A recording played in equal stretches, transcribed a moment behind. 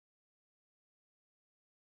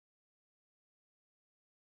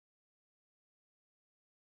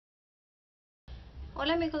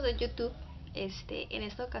Hola amigos de YouTube, en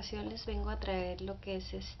esta ocasión les vengo a traer lo que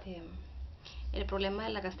es el problema de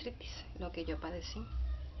la gastritis, lo que yo padecí.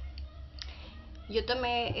 Yo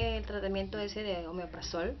tomé el tratamiento ese de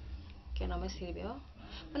omeprazol, que no me sirvió.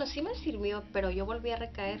 Bueno, sí me sirvió, pero yo volví a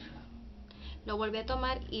recaer. Lo volví a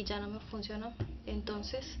tomar y ya no me funcionó.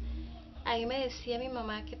 Entonces, ahí me decía mi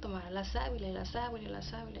mamá que tomara la sábila, y la sábila, y la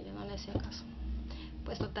sábila. Yo no le hacía caso.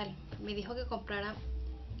 Pues total, me dijo que comprara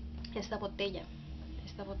esta botella.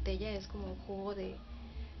 Esta botella es como un jugo de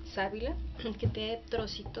sábila que tiene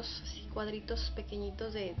trocitos, así, cuadritos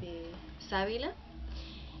pequeñitos de sábila.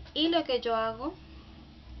 Y lo que yo hago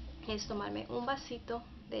es tomarme un vasito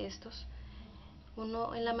de estos,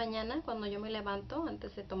 uno en la mañana cuando yo me levanto,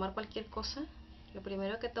 antes de tomar cualquier cosa. Lo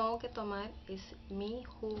primero que tengo que tomar es mi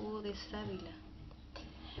jugo de sábila.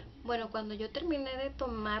 Bueno, cuando yo terminé de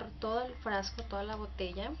tomar todo el frasco, toda la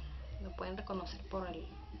botella, lo pueden reconocer por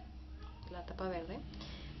la tapa verde.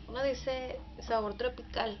 Uno dice sabor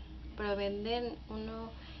tropical, pero venden uno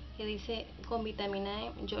que dice con vitamina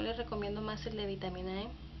E. Yo les recomiendo más el de vitamina E,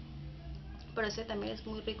 pero ese también es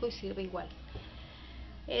muy rico y sirve igual.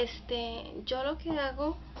 Yo lo que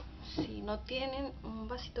hago, si no tienen un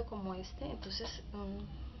vasito como entonces un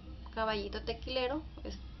caballito tequilero,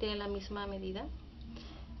 tiene la misma medida,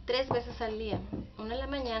 3 veces al día. Una en la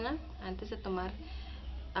mañana, antes de tomar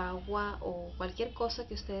agua o cualquier cosa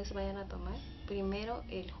que ustedes vayan a tomar, primero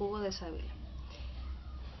el jugo de sábila.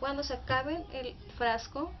 Cuando se acaben el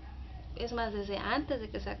frasco, es más, desde antes de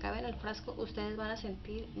que se acaben el frasco, ustedes van a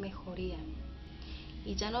sentir mejoría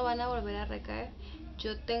y ya no van a volver a recaer.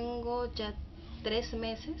 Yo tengo ya 3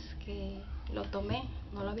 meses que lo tomé,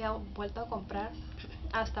 no lo había vuelto a comprar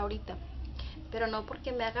hasta ahorita, pero no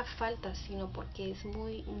porque me haga falta, sino porque es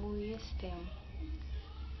muy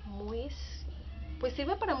pues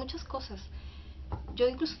sirve para muchas cosas. Yo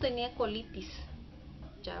incluso tenía colitis,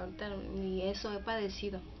 ya ahorita ni eso he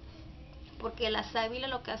padecido, porque la sábila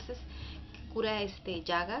lo que hace es que cura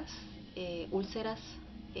llagas, úlceras.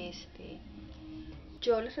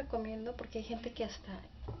 Yo les recomiendo, porque hay gente que hasta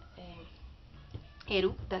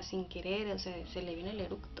eructa sin querer, o sea, se le viene el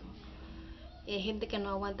eructo. Hay gente que no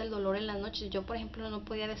aguanta el dolor en las noches. Yo, por ejemplo, no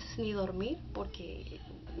podía a veces ni dormir porque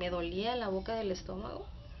me dolía la boca del estómago,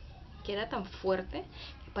 que era tan fuerte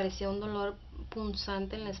que parecía un dolor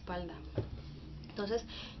punzante en la espalda. Entonces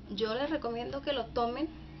yo les recomiendo que lo tomen.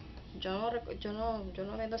 Yo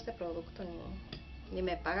no vendo este producto, ni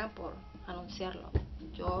me pagan por anunciarlo.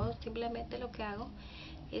 Yo simplemente lo que hago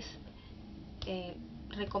es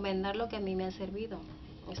recomendar lo que a mí me ha servido.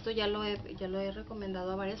 Esto ya lo he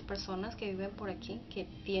recomendado a varias personas que viven por aquí, que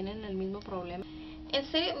tienen el mismo problema. En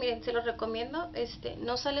serio, miren, se los recomiendo.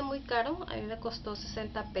 No sale muy caro. A mí me costó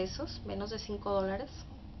 60 pesos, menos de $5.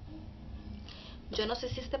 Yo no sé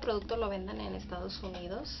si este producto lo vendan en Estados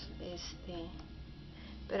Unidos,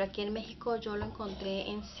 pero aquí en México yo lo encontré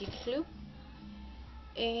en City Club,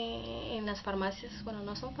 en las farmacias. Bueno,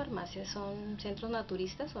 no son farmacias, son centros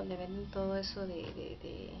naturistas donde venden todo eso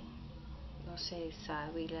no sé,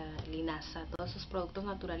 sábila, linaza, todos esos productos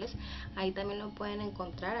naturales. Ahí también lo pueden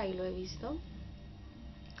encontrar, ahí lo he visto.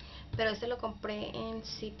 Pero lo compré en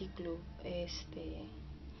City Club,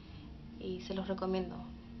 y se los recomiendo.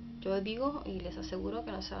 Yo digo y les aseguro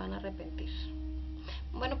que no se van a arrepentir.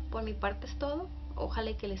 Bueno, por mi parte es todo.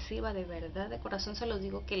 Ojalá que les sirva, de verdad, de corazón se los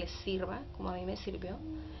digo, que les sirva como a mí me sirvió.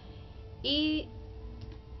 Y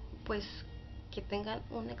pues que tengan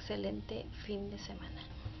un excelente fin de semana.